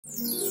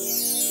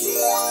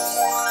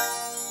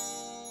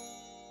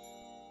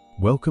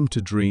Welcome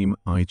to Dream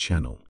Eye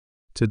Channel.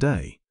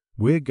 Today,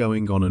 we're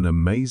going on an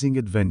amazing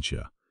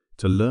adventure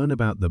to learn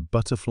about the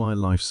butterfly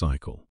life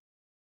cycle.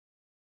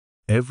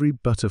 Every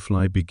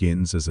butterfly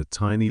begins as a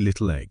tiny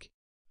little egg.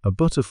 A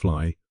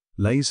butterfly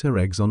lays her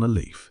eggs on a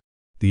leaf.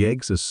 The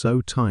eggs are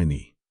so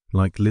tiny,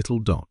 like little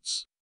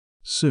dots.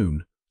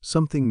 Soon,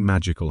 something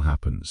magical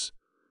happens.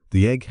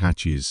 The egg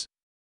hatches.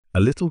 A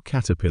little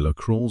caterpillar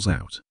crawls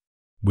out.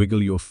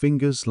 Wiggle your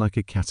fingers like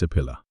a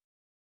caterpillar.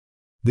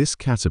 This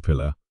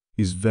caterpillar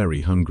is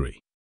very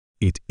hungry.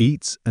 It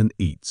eats and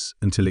eats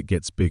until it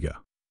gets bigger.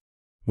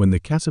 When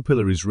the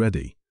caterpillar is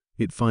ready,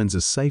 it finds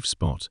a safe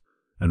spot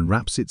and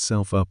wraps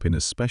itself up in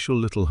a special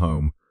little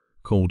home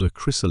called a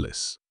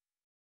chrysalis.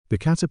 The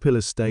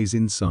caterpillar stays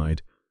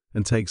inside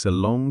and takes a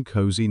long,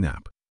 cozy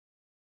nap.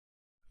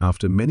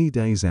 After many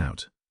days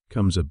out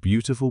comes a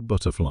beautiful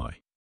butterfly.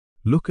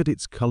 Look at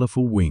its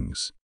colorful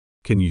wings.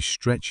 Can you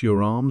stretch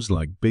your arms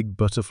like big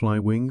butterfly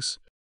wings?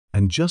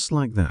 And just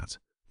like that,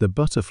 the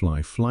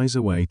butterfly flies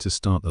away to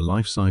start the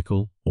life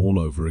cycle all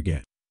over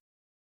again.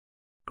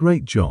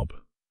 Great job,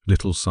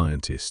 little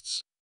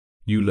scientists.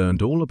 You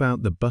learned all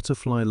about the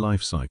butterfly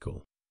life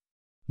cycle.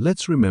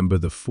 Let's remember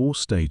the 4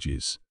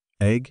 stages: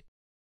 egg,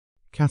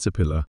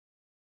 caterpillar,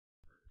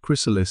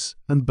 chrysalis,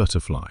 and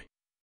butterfly.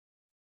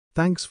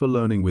 Thanks for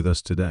learning with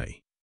us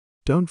today.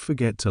 Don't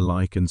forget to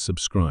like and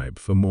subscribe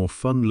for more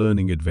fun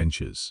learning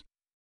adventures.